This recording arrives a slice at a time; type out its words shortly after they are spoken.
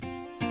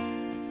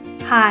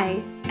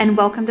Hi, and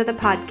welcome to the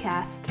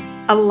podcast,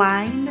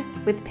 Aligned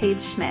with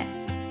Paige Schmidt,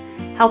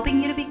 helping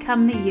you to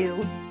become the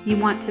you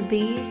want to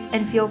be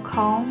and feel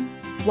calm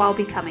while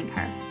becoming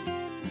her.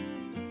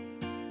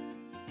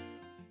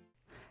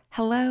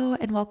 Hello,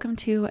 and welcome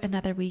to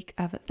another week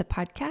of the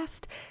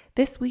podcast.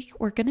 This week,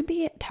 we're going to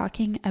be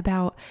talking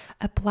about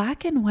a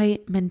black and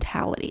white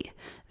mentality,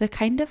 the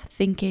kind of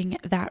thinking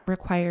that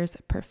requires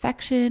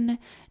perfection,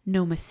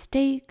 no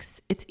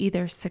mistakes. It's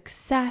either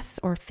success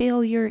or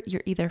failure.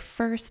 You're either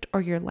first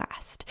or you're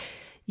last.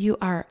 You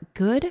are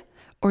good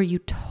or you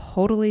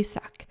totally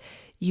suck.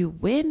 You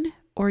win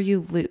or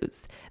you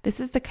lose. This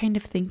is the kind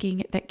of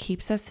thinking that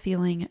keeps us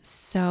feeling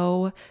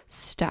so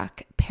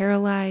stuck,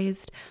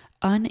 paralyzed,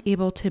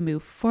 unable to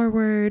move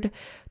forward,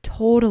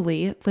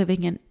 totally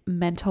living in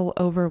mental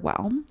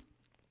overwhelm,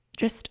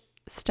 just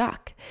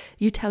stuck.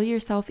 You tell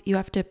yourself you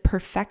have to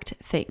perfect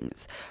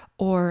things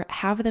or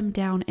have them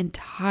down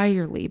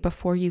entirely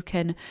before you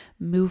can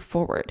move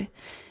forward.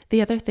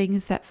 The other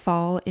things that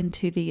fall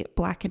into the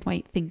black and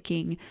white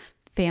thinking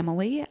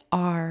family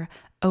are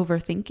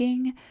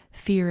overthinking,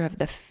 fear of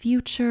the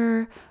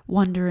future,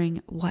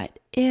 wondering what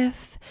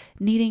if,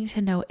 needing to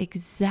know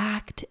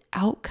exact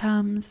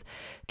outcomes,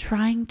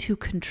 trying to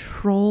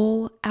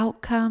control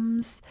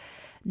outcomes,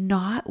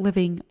 not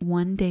living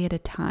one day at a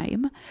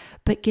time,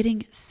 but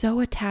getting so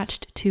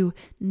attached to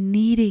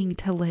needing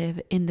to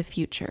live in the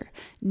future,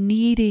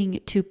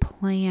 needing to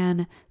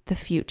plan the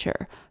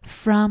future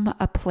from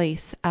a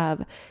place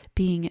of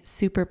being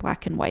super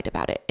black and white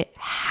about it. It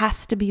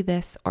has to be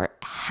this or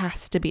it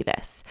has to be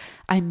this.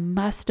 I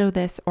must know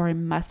this or I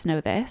must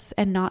know this,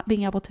 and not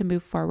being able to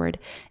move forward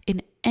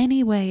in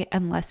any way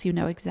unless you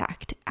know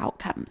exact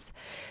outcomes.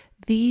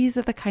 These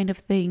are the kind of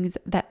things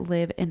that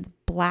live in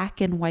black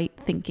and white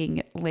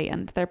thinking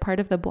land. They're part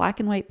of the black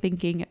and white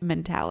thinking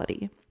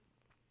mentality.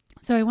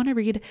 So I want to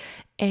read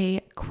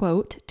a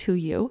quote to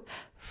you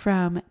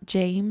from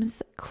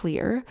James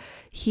Clear.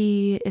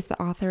 He is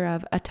the author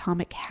of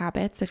Atomic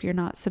Habits. If you're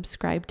not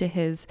subscribed to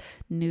his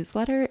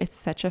newsletter, it's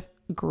such a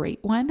great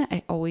one.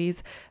 I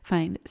always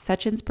find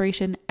such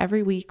inspiration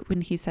every week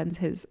when he sends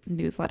his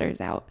newsletters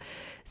out.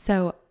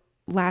 So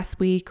last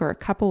week or a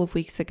couple of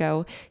weeks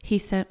ago, he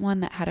sent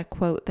one that had a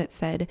quote that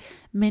said,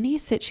 "Many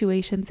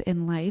situations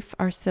in life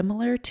are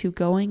similar to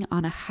going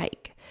on a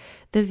hike.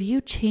 The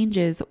view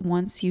changes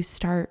once you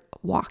start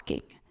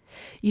walking.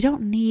 You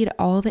don't need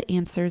all the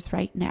answers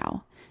right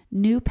now.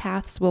 New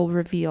paths will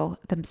reveal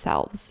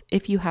themselves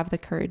if you have the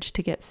courage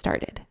to get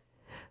started."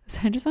 So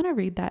I just want to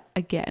read that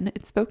again.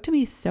 It spoke to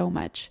me so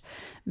much.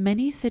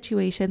 Many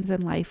situations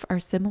in life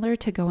are similar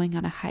to going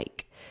on a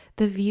hike.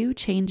 The view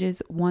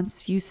changes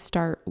once you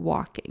start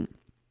walking.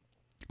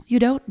 You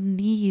don't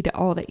need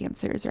all the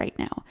answers right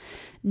now.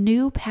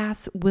 New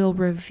paths will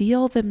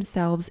reveal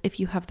themselves if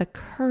you have the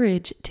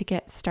courage to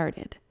get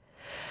started.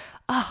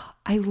 Oh,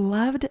 I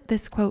loved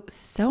this quote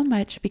so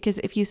much because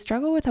if you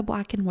struggle with a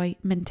black and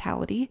white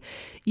mentality,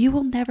 you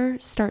will never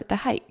start the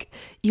hike.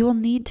 You will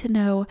need to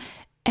know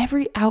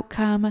every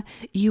outcome.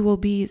 You will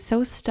be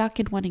so stuck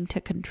in wanting to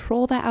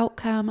control the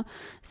outcome,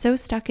 so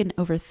stuck in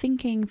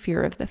overthinking,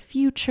 fear of the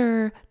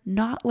future,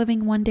 not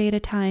living one day at a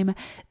time,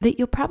 that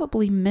you'll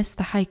probably miss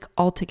the hike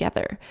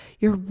altogether.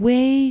 You're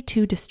way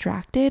too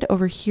distracted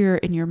over here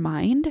in your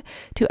mind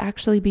to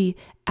actually be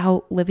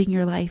out living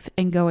your life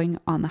and going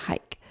on the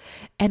hike.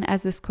 And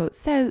as this quote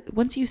says,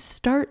 once you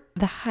start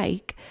the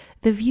hike,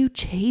 the view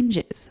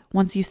changes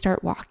once you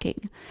start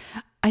walking.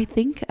 I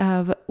think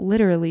of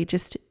literally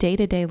just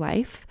day-to-day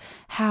life,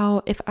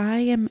 how if I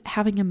am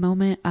having a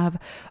moment of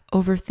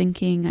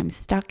overthinking, I'm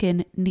stuck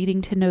in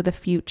needing to know the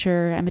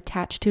future, I'm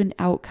attached to an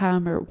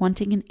outcome or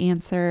wanting an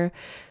answer,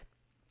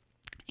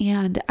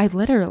 and I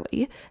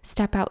literally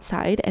step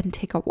outside and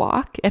take a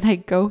walk and I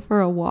go for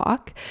a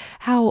walk,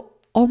 how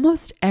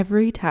almost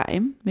every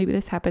time, maybe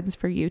this happens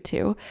for you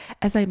too,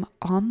 as I'm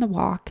on the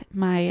walk,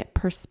 my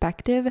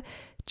perspective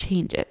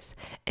changes.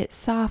 It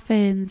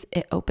softens,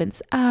 it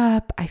opens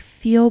up, I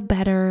feel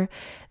better.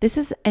 This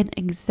is an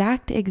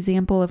exact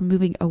example of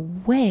moving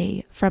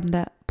away from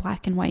the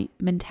black and white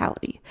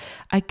mentality.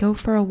 I go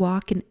for a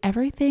walk and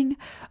everything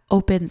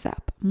opens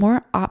up.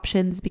 More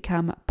options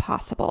become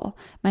possible.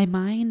 My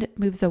mind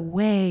moves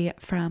away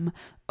from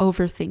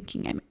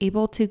overthinking. I'm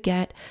able to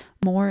get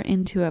more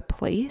into a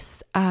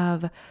place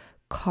of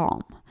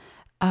calm,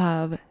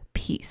 of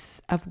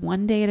peace, of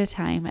one day at a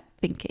time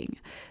thinking.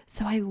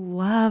 So I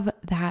love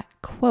that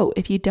quote.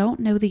 If you don't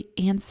know the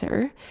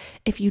answer,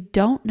 if you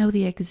don't know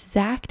the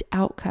exact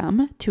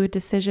outcome to a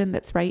decision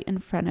that's right in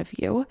front of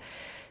you,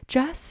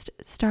 just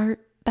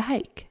start the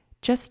hike.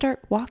 Just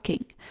start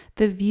walking.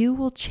 The view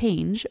will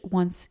change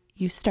once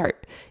you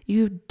start.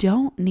 You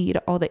don't need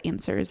all the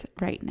answers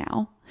right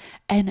now.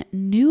 And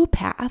new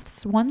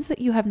paths, ones that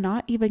you have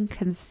not even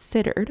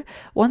considered,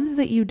 ones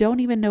that you don't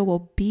even know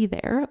will be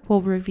there,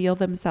 will reveal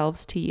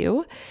themselves to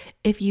you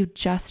if you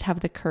just have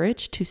the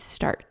courage to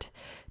start,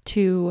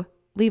 to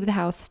leave the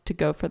house, to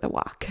go for the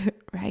walk,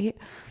 right?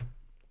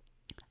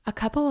 A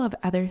couple of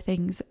other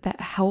things that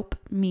help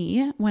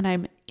me when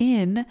I'm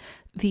in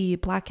the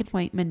black and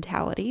white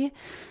mentality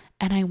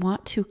and I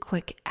want to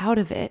click out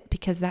of it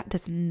because that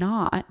does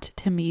not,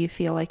 to me,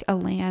 feel like a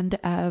land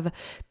of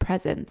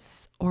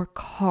presence or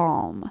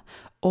calm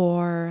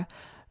or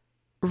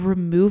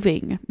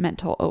removing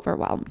mental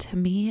overwhelm. To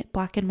me,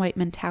 black and white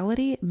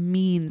mentality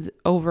means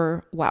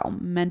overwhelm,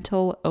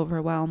 mental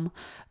overwhelm,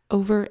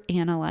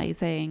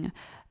 overanalyzing,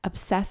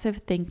 obsessive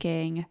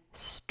thinking,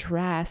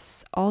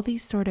 stress, all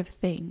these sort of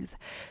things.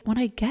 When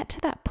I get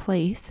to that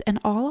place, and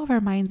all of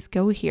our minds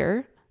go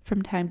here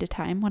from time to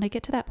time, when I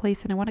get to that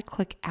place and I want to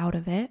click out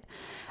of it,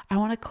 I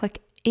want to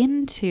click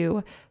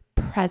into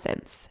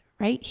presence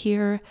right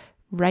here,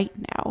 right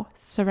now.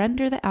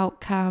 Surrender the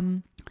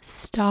outcome,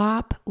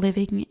 stop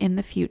living in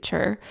the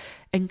future,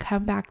 and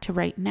come back to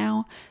right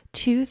now.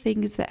 2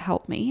 things that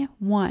help me.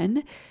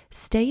 1,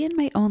 stay in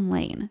my own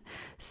lane.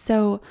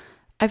 So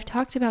I've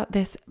talked about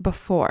this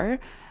before,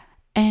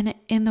 and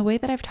in the way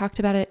that I've talked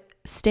about it,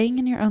 staying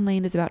in your own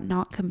lane is about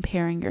not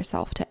comparing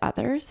yourself to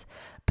others,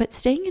 but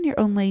staying in your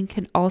own lane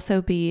can also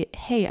be,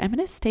 hey, I'm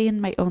going to stay in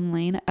my own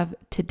lane of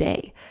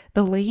today,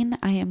 the lane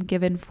I am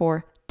given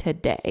for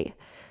today.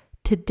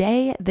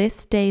 Today,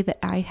 this day that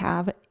I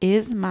have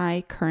is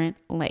my current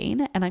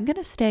lane, and I'm going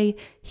to stay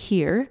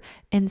here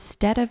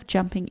instead of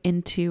jumping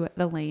into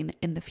the lane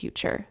in the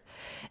future.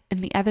 And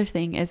the other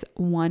thing is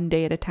one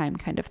day at a time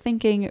kind of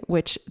thinking,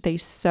 which they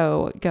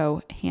so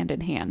go hand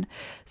in hand.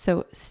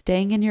 So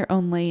staying in your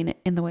own lane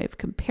in the way of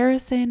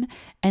comparison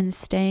and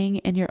staying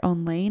in your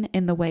own lane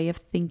in the way of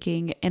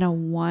thinking in a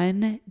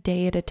one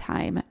day at a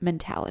time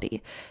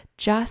mentality.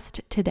 Just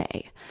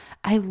today.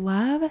 I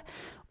love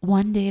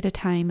one day at a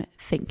time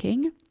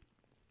thinking.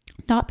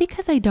 Not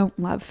because I don't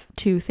love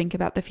to think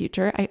about the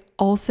future. I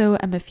also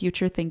am a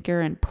future thinker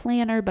and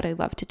planner, but I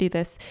love to do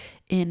this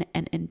in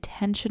an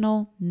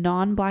intentional,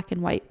 non-black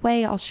and white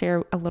way. I'll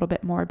share a little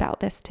bit more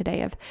about this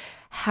today of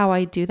how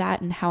I do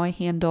that and how I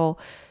handle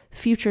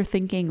future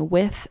thinking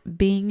with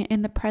being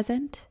in the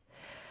present.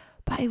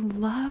 But I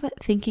love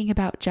thinking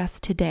about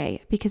just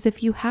today, because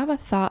if you have a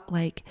thought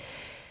like,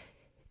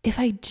 if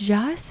I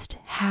just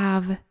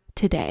have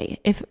today,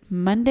 if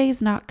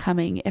Monday's not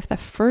coming, if the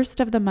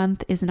first of the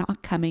month is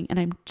not coming, and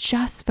I'm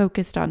just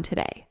focused on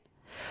today,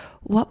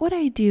 what would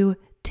I do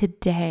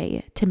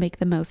today to make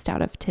the most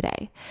out of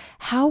today?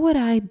 How would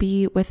I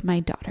be with my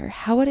daughter?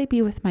 How would I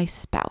be with my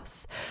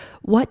spouse?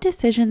 What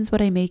decisions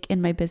would I make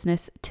in my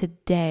business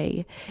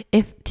today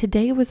if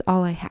today was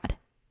all I had?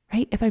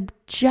 Right? If I'm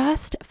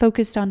just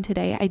focused on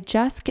today, I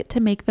just get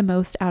to make the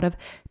most out of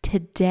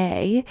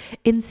today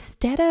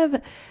instead of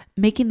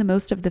making the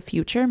most of the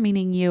future,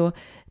 meaning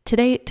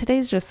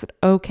today's just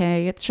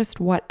okay. It's just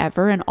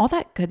whatever. And all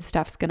that good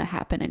stuff's going to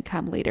happen and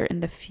come later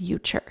in the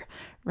future,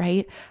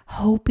 right?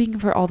 Hoping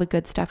for all the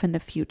good stuff in the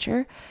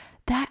future.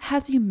 That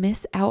has you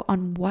miss out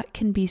on what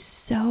can be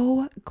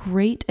so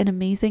great and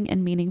amazing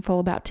and meaningful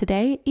about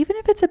today, even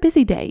if it's a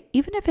busy day,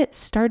 even if it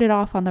started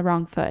off on the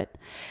wrong foot.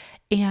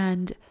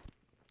 And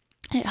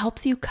it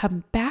helps you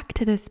come back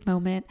to this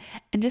moment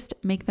and just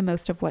make the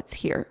most of what's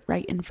here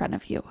right in front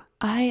of you.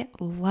 I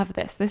love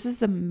this. This is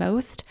the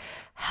most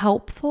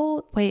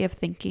helpful way of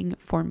thinking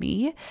for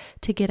me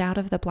to get out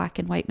of the black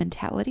and white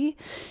mentality.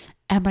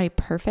 Am I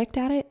perfect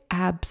at it?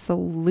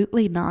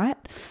 Absolutely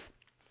not.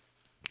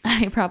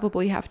 I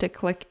probably have to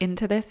click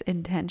into this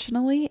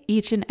intentionally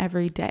each and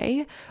every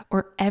day,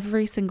 or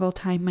every single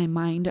time my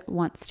mind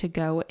wants to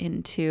go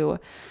into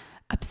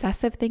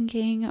obsessive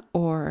thinking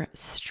or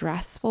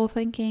stressful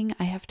thinking.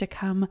 I have to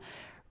come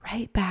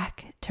right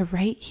back to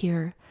right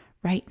here,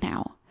 right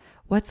now.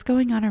 What's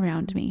going on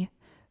around me?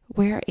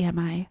 Where am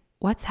I?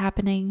 What's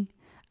happening?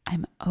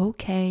 I'm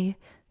okay.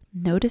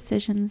 No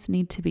decisions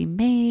need to be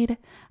made.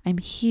 I'm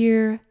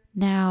here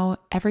now.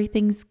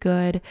 Everything's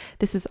good.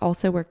 This is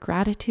also where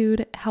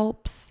gratitude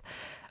helps.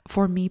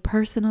 For me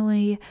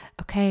personally,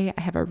 okay,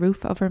 I have a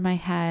roof over my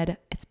head.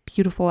 It's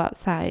beautiful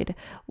outside.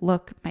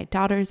 Look, my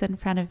daughter's in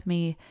front of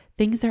me.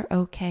 Things are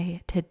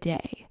okay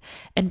today.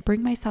 And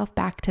bring myself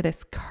back to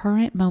this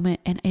current moment,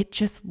 and it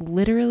just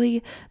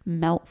literally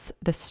melts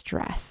the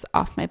stress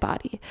off my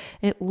body.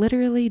 It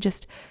literally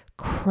just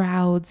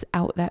crowds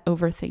out that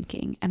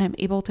overthinking, and I'm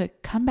able to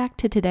come back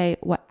to today,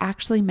 what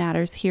actually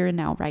matters here and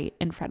now right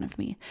in front of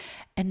me,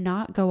 and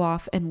not go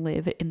off and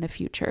live in the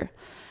future.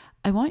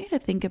 I want you to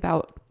think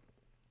about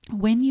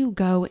when you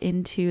go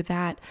into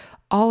that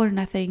all or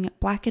nothing,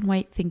 black and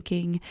white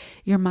thinking,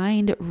 your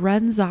mind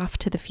runs off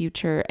to the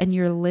future and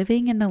you're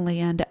living in the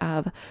land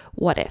of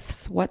what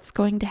ifs. What's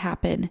going to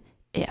happen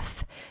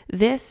if?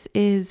 This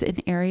is an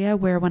area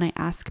where when I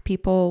ask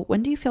people,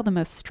 when do you feel the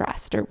most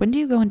stressed, or when do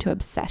you go into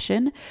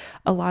obsession?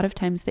 A lot of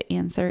times the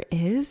answer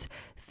is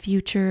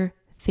future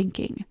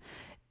thinking.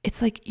 It's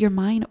like your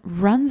mind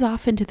runs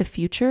off into the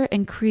future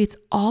and creates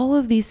all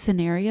of these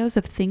scenarios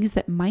of things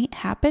that might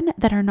happen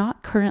that are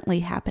not currently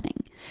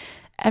happening.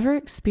 Ever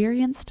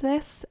experienced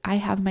this? I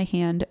have my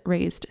hand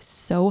raised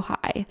so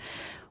high.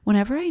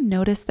 Whenever I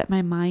notice that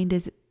my mind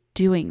is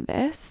doing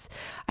this,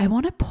 I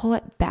want to pull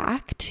it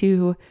back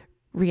to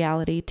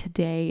reality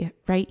today,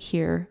 right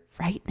here,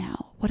 right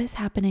now? What is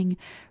happening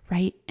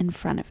right in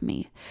front of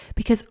me?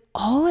 Because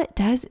all it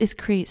does is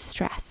create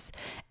stress.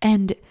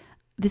 And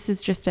this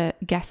is just a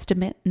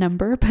guesstimate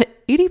number,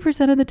 but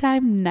 80% of the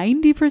time,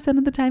 90%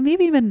 of the time,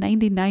 maybe even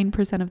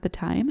 99% of the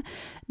time,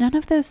 none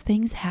of those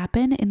things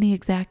happen in the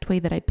exact way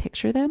that I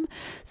picture them.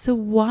 So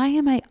why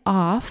am I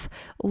off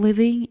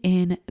living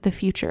in the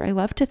future? I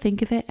love to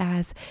think of it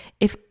as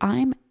if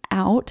I'm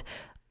out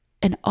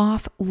and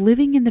off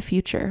living in the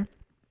future,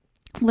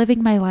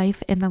 living my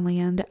life in the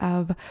land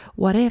of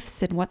what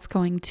ifs and what's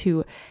going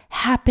to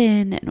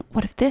happen and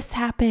what if this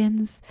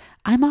happens.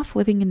 I'm off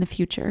living in the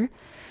future.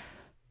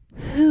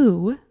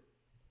 Who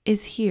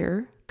is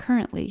here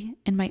currently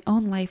in my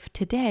own life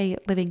today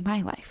living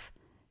my life?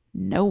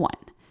 No one.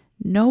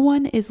 No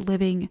one is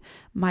living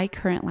my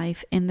current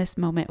life in this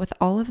moment with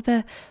all of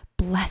the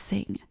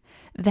blessing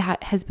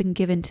that has been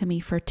given to me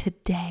for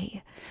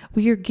today.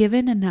 We are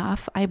given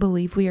enough. I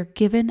believe we are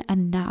given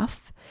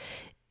enough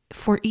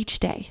for each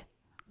day,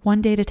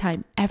 one day at a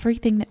time.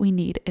 Everything that we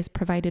need is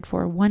provided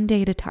for one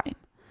day at a time,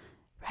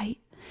 right?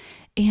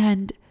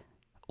 And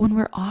when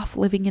we're off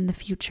living in the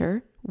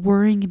future,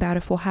 worrying about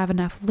if we'll have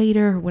enough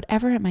later or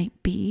whatever it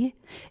might be,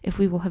 if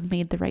we will have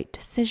made the right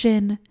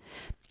decision,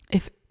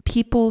 if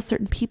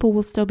certain people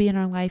will still be in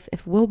our life,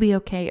 if we'll be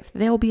okay, if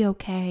they'll be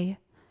okay.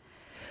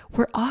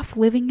 We're off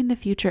living in the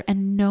future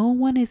and no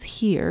one is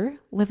here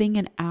living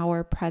in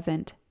our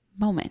present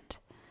moment.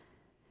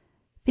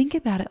 Think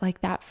about it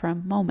like that for a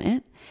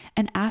moment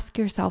and ask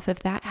yourself if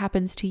that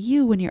happens to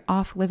you when you're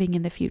off living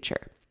in the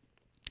future.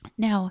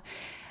 Now,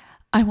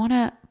 I want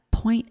to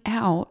point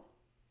out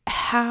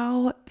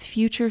how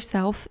future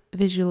self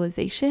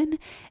visualization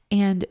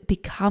and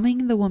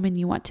becoming the woman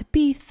you want to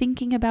be,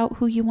 thinking about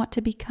who you want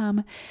to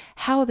become,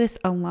 how this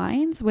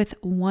aligns with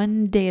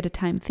one day at a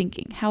time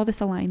thinking, how this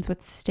aligns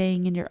with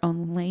staying in your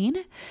own lane,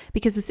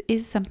 because this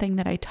is something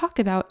that I talk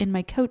about in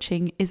my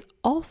coaching, is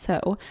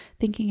also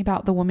thinking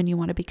about the woman you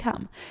want to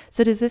become.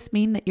 So does this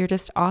mean that you're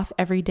just off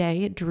every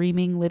day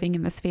dreaming, living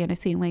in this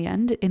fantasy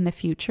land in the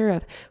future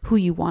of who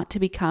you want to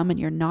become, and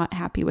you're not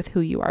happy with who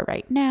you are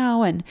right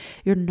now, and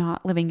you're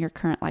not living your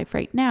current life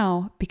right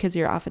now because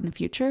you're off in the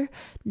future?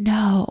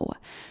 No,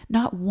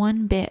 not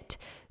one bit.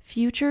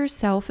 Future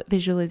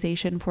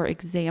self-visualization, for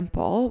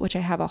example, which I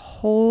have a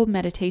whole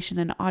meditation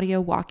and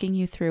audio walking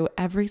you through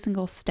every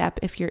single step.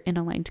 If you're in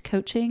Aligned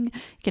Coaching,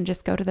 you can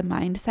just go to the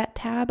Mindset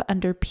tab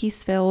under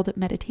Peace-Filled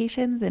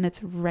Meditations, and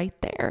it's right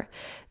there.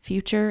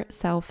 Future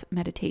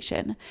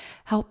self-meditation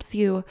helps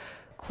you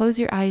close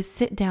your eyes,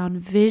 sit down,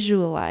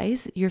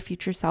 visualize your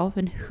future self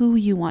and who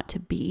you want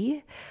to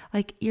be.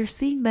 Like you're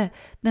seeing the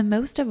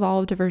most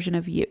evolved version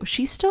of you.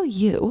 She's still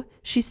you.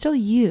 She's still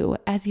you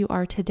as you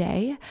are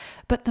today,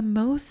 but the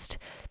most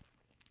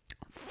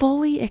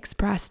fully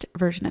expressed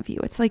version of you.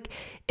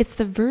 It's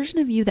the version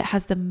of you that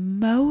has the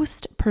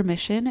most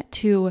permission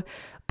to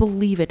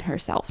believe in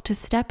herself, to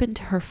step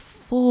into her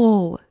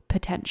full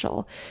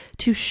potential,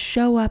 to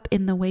show up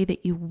in the way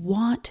that you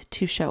want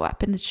to show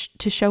up, and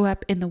to show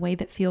up in the way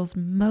that feels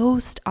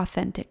most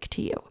authentic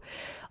to you.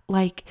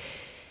 Like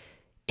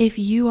if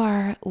you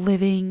are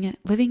living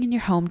in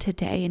your home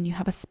today and you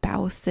have a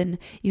spouse and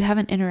you have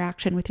an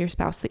interaction with your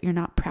spouse that you're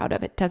not proud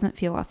of, it doesn't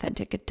feel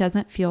authentic, it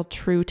doesn't feel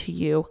true to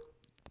you.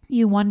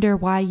 You wonder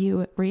why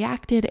you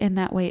reacted in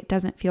that way. It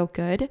doesn't feel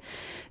good.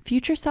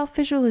 Future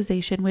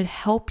self-visualization would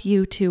help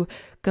you to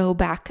go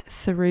back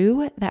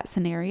through that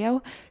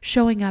scenario,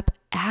 showing up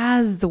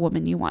as the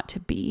woman you want to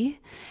be,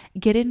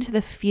 get into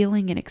the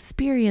feeling and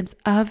experience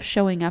of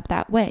showing up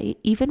that way,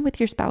 even with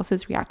your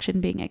spouse's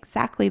reaction being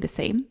exactly the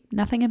same.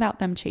 Nothing about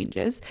them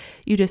changes.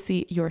 You just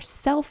see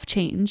yourself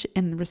change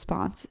in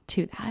response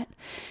to that.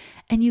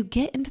 And you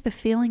get into the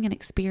feeling and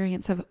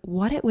experience of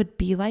what it would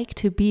be like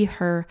to be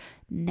her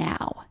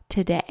now,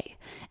 today.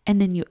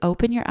 And then you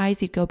open your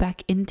eyes, you go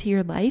back into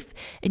your life,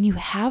 and you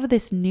have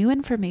this new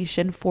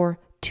information for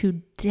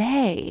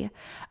today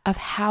of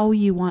how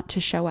you want to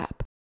show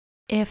up.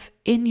 If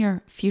in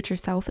your future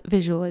self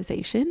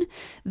visualization,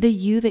 the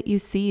you that you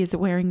see is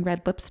wearing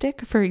red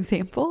lipstick, for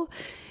example,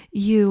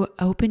 you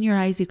open your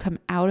eyes, you come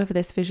out of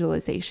this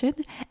visualization,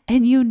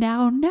 and you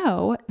now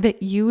know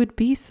that you would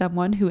be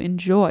someone who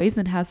enjoys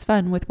and has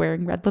fun with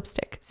wearing red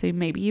lipstick. So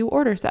maybe you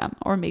order some,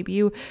 or maybe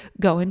you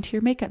go into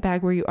your makeup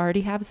bag where you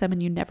already have some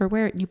and you never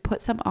wear it, and you put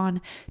some on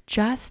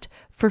just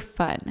for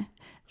fun,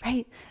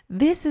 right?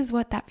 This is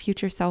what that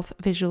future self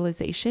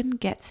visualization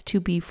gets to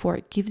be for.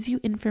 It gives you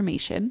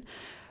information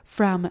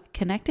from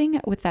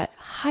connecting with that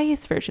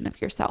highest version of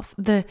yourself,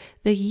 the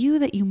you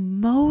that you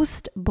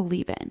most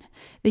believe in,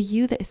 the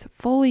you that is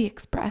fully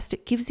expressed.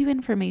 It gives you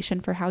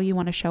information for how you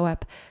want to show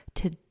up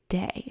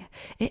today.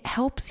 It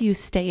helps you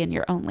stay in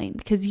your own lane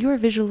because you're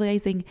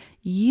visualizing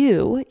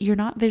you. You're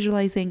not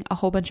visualizing a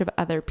whole bunch of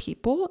other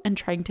people and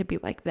trying to be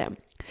like them.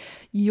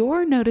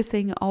 You're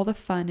noticing all the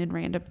fun and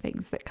random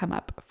things that come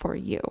up for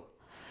you.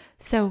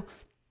 So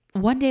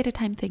one day at a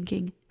time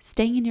thinking,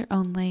 staying in your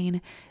own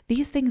lane,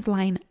 these things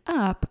line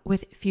up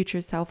with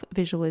future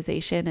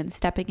self-visualization and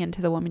stepping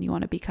into the woman you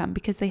want to become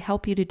because they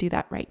help you to do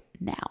that right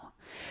now.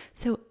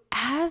 So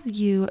as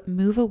you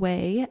move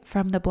away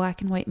from the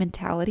black and white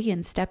mentality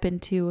and step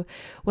into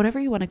whatever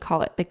you want to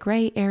call it, the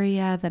gray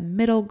area, the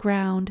middle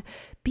ground,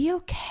 be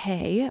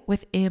okay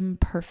with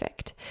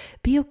imperfect.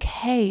 Be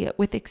okay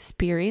with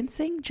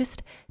experiencing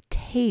just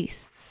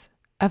tastes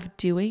of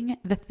doing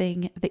the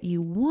thing that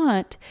you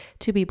want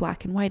to be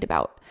black and white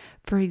about.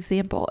 For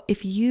example,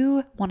 if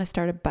you want to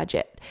start a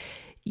budget,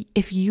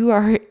 if you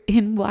are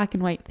in black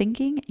and white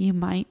thinking, you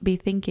might be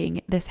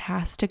thinking this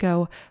has to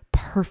go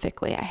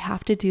perfectly. I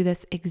have to do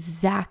this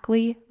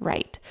exactly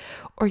right.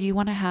 Or you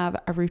want to have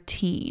a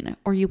routine,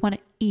 or you want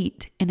to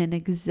eat in an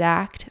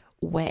exact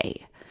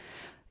way.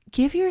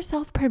 Give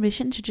yourself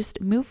permission to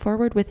just move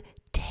forward with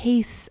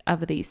tastes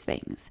of these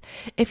things.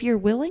 If you're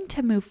willing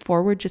to move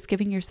forward just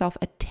giving yourself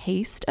a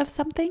taste of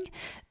something,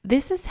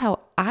 this is how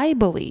I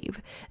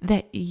believe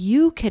that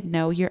you can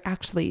know you're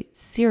actually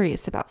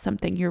serious about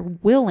something. You're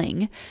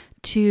willing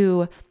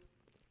to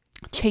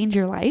change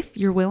your life.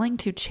 You're willing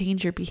to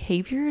change your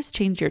behaviors,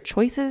 change your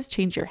choices,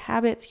 change your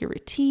habits, your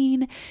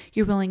routine.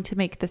 You're willing to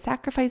make the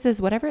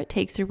sacrifices, whatever it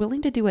takes. You're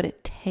willing to do what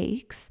it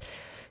takes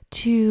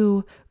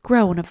to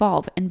grow and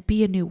evolve and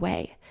be a new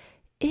way.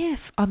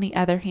 If, on the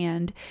other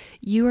hand,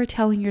 you are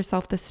telling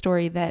yourself the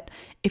story that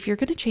if you're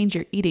going to change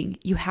your eating,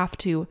 you have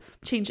to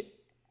change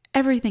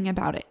everything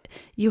about it.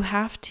 You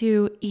have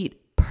to eat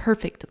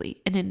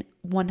perfectly in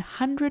a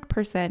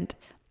 100%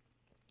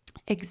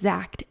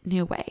 exact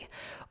new way.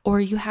 Or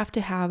you have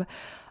to have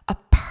a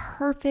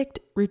perfect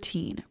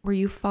routine where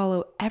you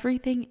follow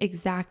everything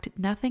exact,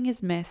 nothing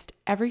is missed,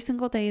 every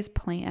single day is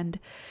planned.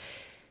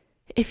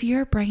 If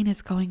your brain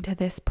is going to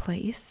this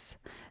place,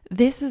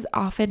 this is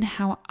often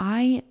how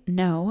I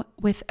know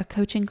with a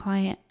coaching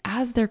client.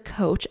 As their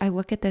coach, I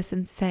look at this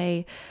and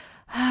say,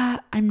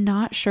 I'm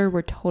not sure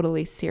we're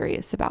totally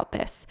serious about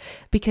this,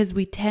 because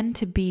we tend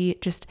to be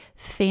just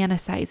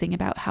fantasizing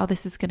about how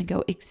this is going to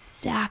go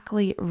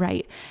exactly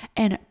right.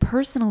 And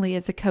personally,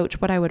 as a coach,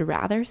 what I would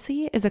rather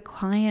see is a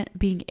client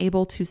being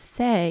able to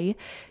say,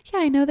 yeah,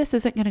 I know this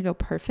isn't going to go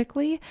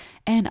perfectly,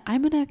 and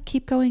I'm going to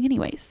keep going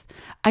anyways.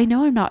 I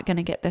know I'm not going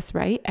to get this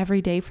right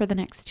every day for the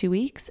next 2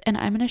 weeks, and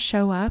I'm going to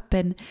show up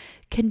and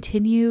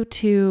continue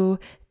to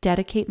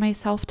dedicate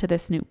myself to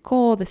this new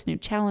goal, this new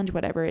challenge,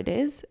 whatever it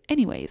is.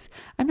 Anyways,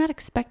 I'm not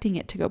expecting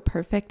it to go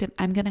perfect, and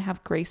I'm going to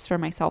have grace for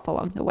myself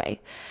along the way.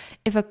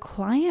 If a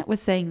client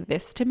was saying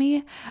this to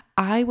me,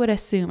 I would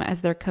assume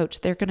as their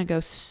coach, they're going to go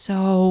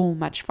so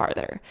much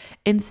farther.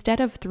 Instead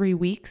of 3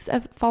 weeks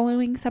of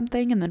following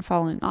something and then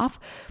following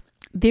off,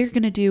 they're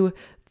going to do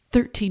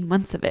 13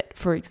 months of it,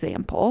 for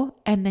example,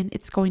 and then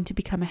it's going to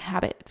become a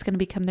habit. It's going to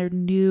become their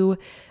new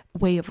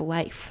way of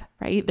life,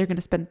 right? They're going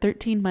to spend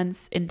 13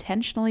 months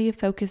intentionally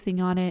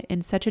focusing on it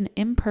in such an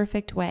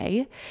imperfect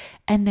way.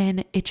 And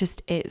then it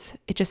just is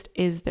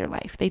their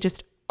life. They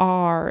just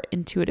are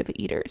intuitive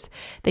eaters.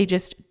 They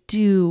just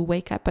do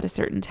wake up at a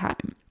certain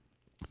time.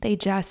 They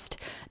just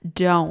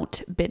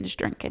don't binge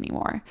drink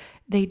anymore.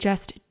 They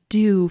just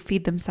do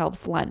feed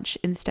themselves lunch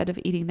instead of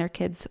eating their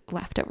kids'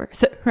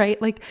 leftovers,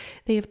 right? Like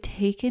they have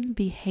taken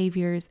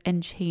behaviors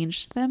and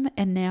changed them,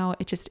 and now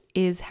it just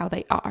is how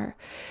they are.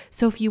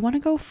 So if you want to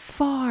go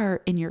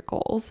far in your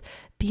goals,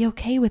 be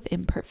okay with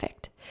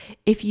imperfect.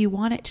 If you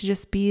want it to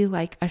just be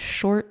like a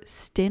short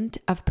stint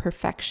of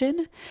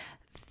perfection,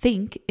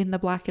 think in the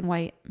black and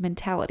white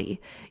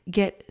mentality.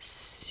 Get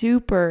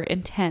super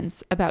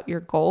intense about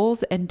your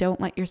goals and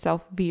don't let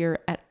yourself veer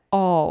at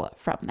all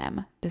from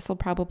them. This will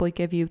probably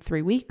give you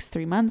 3 weeks,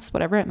 3 months,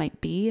 whatever it might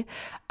be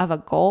of a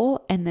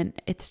goal. And then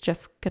it's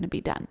just going to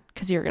be done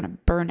because you're going to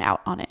burn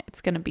out on it.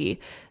 It's going to be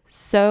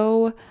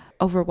so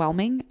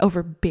overwhelming,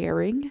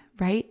 overbearing,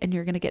 right? And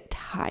you're going to get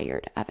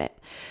tired of it.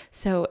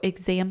 So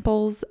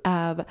examples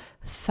of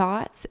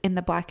thoughts in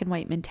the black and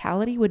white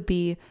mentality would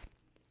be,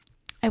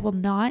 I will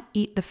not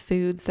eat the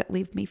foods that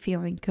leave me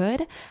feeling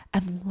good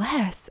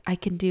unless I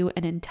can do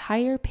an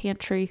entire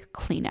pantry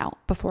clean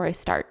out before I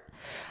start.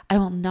 I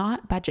will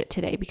not budget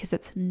today because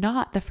it's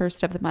not the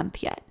first of the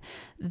month yet.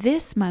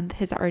 This month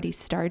has already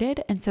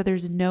started, and so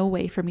there's no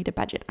way for me to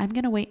budget. I'm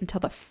going to wait until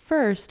the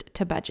first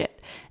to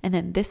budget. And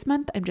then this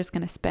month, I'm just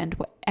going to spend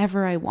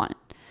whatever I want.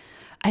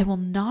 I will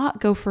not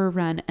go for a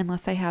run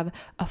unless I have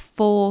a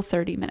full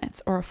 30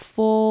 minutes or a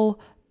full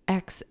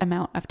X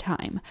amount of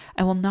time.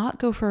 I will not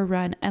go for a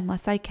run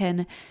unless I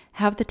can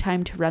have the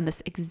time to run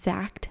this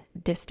exact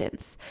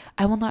distance.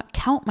 I will not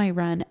count my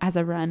run as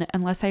a run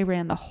unless I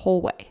ran the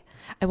whole way.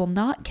 I will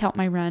not count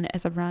my run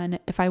as a run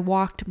if I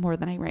walked more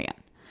than I ran,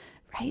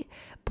 right?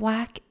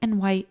 Black and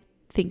white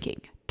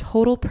thinking,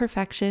 total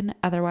perfection.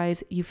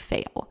 Otherwise you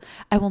fail.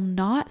 I will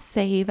not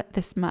save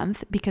this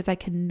month because I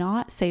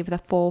cannot save the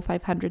full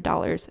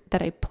 $500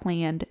 that I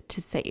planned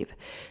to save.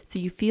 So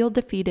you feel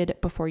defeated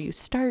before you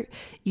start.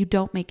 You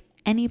don't make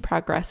any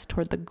progress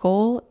toward the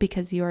goal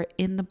because you are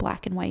in the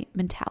black and white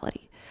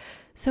mentality.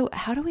 So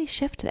how do we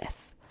shift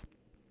this?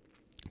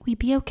 We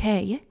be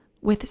okay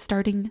with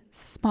starting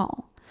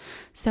small.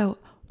 So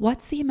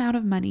what's the amount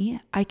of money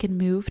I can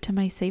move to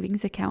my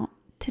savings account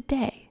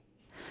today?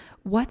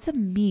 What's a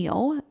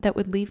meal that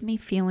would leave me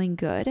feeling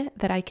good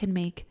that I can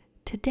make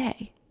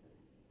today?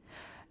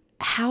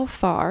 How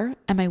far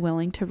am I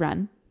willing to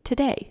run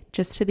today?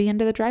 Just to the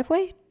end of the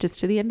driveway? Just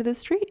to the end of the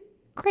street?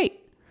 Great.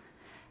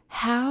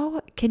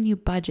 How can you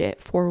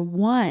budget for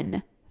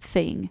one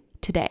thing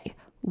today?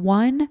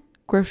 One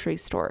grocery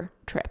store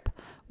trip,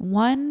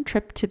 one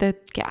trip to the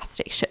gas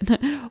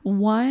station,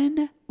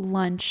 one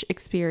lunch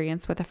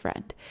experience with a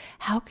friend.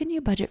 How can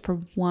you budget for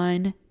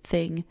one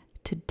thing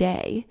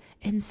today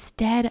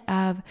instead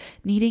of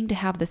needing to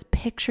have this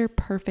picture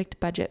perfect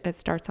budget that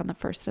starts on the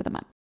first of the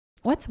month?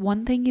 What's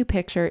one thing you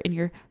picture in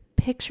your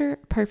picture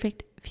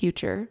perfect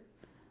future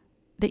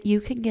that you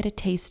can get a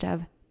taste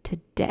of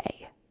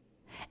today?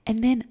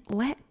 And then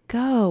let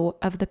go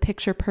of the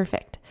picture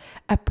perfect.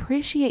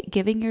 Appreciate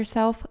giving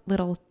yourself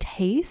little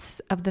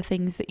tastes of the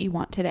things that you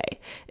want today.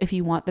 If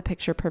you want the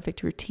picture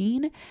perfect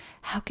routine,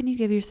 how can you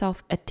give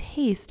yourself a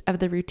taste of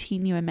the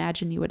routine you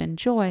imagine you would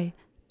enjoy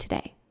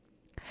today?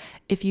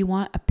 If you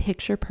want a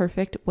picture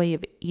perfect way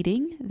of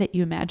eating that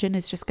you imagine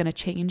is just going to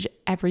change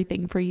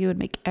everything for you and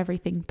make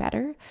everything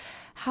better,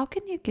 how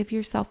can you give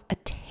yourself a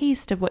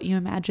taste of what you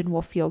imagine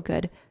will feel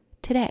good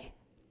today?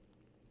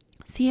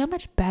 See how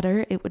much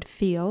better it would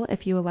feel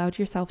if you allowed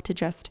yourself to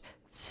just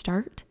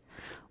start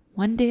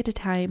one day at a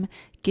time,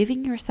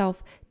 giving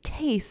yourself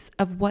tastes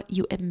of what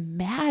you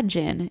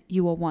imagine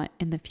you will want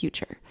in the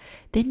future.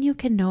 Then you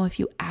can know if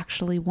you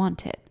actually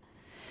want it.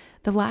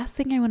 The last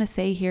thing I want to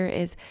say here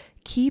is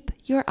keep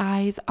your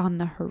eyes on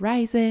the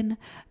horizon.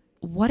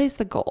 What is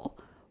the goal?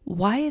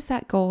 Why is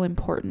that goal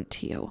important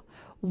to you?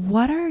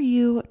 What are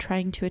you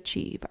trying to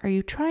achieve? Are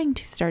you trying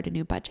to start a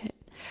new budget?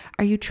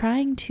 Are you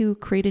trying to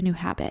create a new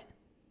habit?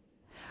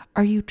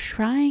 Are you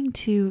trying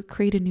to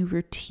create a new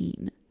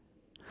routine?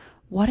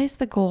 What is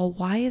the goal?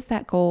 Why is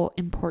that goal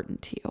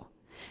important to you?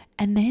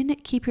 And then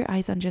keep your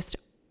eyes on just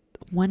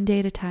one day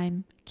at a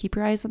time. Keep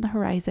your eyes on the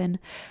horizon,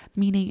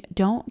 meaning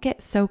don't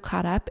get so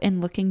caught up in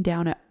looking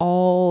down at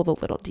all the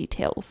little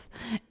details.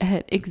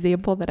 An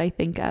example that I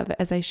think of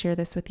as I share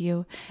this with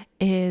you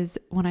is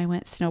when I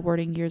went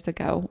snowboarding years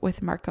ago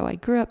with Marco. I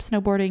grew up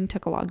snowboarding,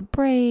 took a long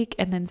break,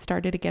 and then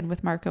started again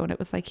with Marco. And it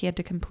was like he had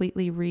to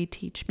completely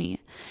reteach me.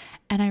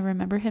 And I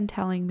remember him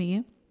telling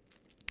me,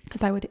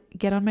 because I would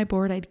get on my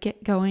board, I'd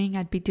get going,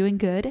 I'd be doing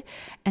good,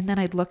 and then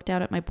I'd look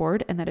down at my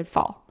board and then I'd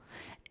fall.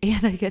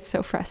 And I'd get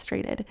so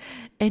frustrated.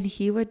 And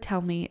he would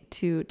tell me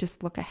to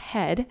just look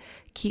ahead,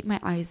 keep my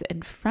eyes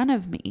in front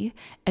of me,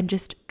 and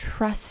just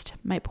trust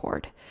my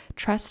board.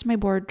 Trust my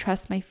board,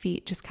 trust my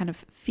feet, just kind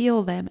of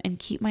feel them and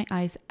keep my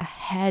eyes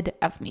ahead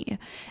of me.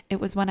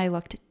 It was when I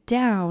looked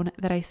down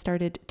that I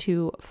started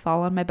to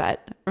fall on my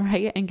butt,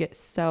 right? And get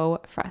so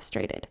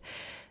frustrated.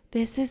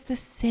 This is the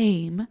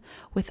same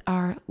with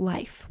our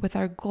life, with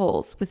our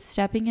goals, with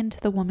stepping into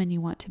the woman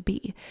you want to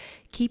be.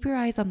 Keep your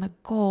eyes on the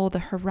goal, the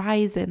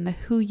horizon, the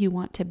who you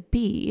want to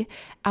be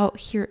out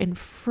here in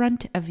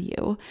front of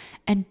you,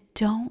 and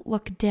don't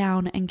look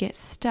down and get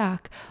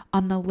stuck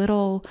on the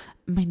little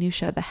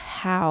minutia, the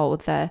how,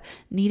 the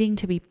needing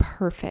to be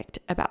perfect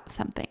about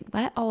something.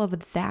 Let all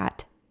of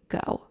that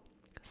go.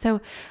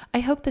 So I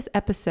hope this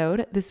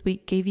episode this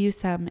week gave you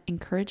some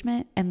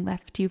encouragement and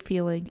left you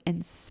feeling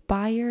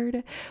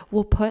inspired.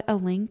 We'll put a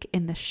link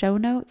in the show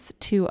notes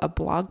to a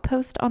blog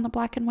post on the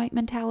black and white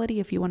mentality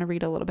if you want to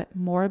read a little bit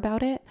more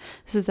about it.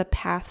 This is a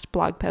past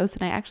blog post,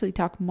 and I actually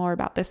talk more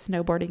about this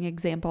snowboarding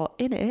example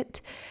in it.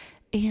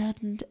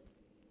 And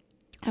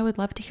I would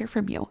love to hear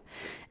from you.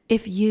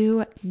 If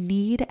you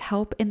need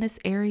help in this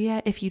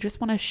area, if you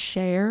just want to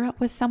share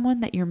with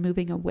someone that you're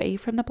moving away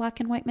from the black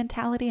and white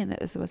mentality and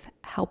that this was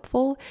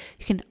helpful,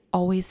 you can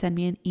always send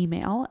me an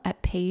email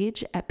at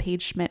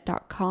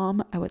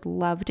paige@paigeschmidt.com. I would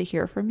love to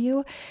hear from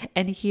you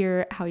and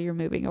hear how you're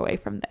moving away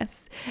from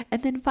this.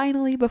 And then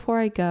finally, before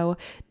I go,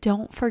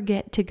 don't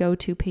forget to go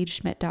to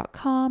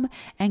paigeschmidt.com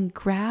and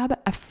grab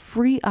a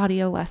free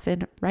audio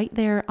lesson right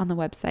there on the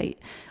website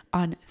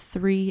on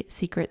 3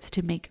 secrets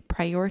to make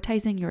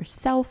prioritizing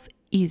yourself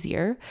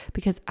easier,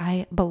 because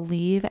I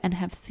believe and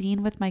have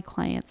seen with my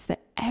clients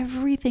that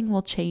everything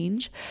will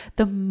change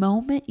the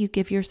moment you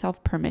give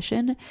yourself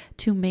permission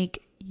to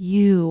make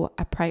you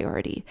a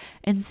priority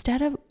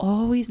instead of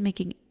always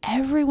making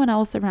everyone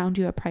else around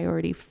you a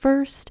priority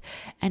first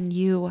and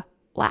you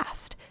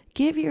last.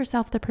 Give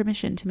yourself the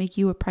permission to make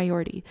you a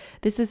priority.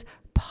 This is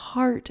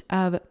part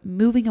of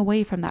moving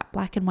away from that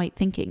black and white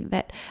thinking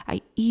that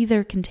I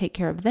either can take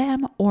care of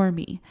them or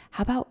me.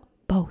 How about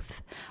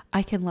both?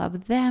 I can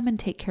love them and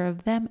take care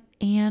of them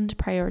and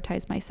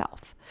prioritize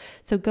myself.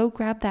 So go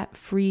grab that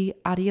free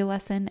audio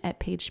lesson at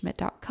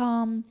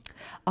paigeschmidt.com.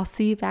 I'll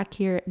see you back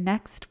here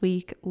next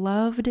week.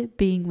 Loved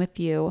being with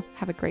you.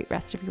 Have a great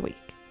rest of your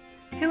week.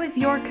 Who is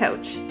your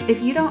coach?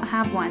 If you don't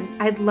have one,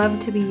 I'd love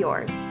to be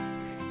yours.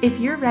 If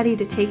you're ready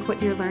to take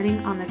what you're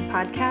learning on this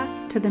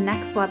podcast to the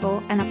next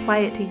level and apply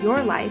it to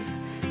your life,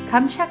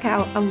 come check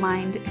out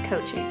Aligned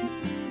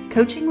Coaching.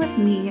 Coaching with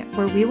me,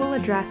 where we will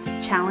address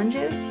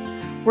challenges,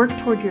 work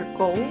toward your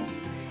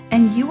goals,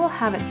 and you will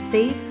have a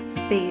safe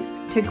space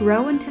to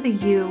grow into the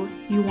you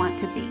want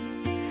to be.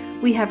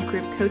 We have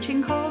group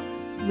coaching calls,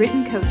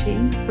 written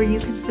coaching, where you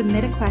can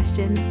submit a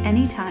question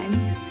anytime,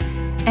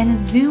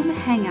 and Zoom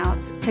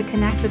Hangouts to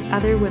connect with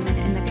other women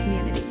in the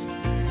community.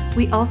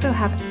 We also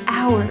have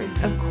hours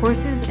of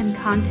courses and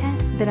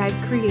content that I've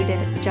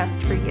created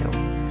just for you.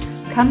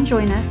 Come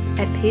join us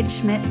at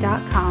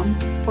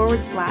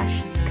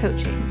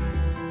paigeschmidt.com/coaching.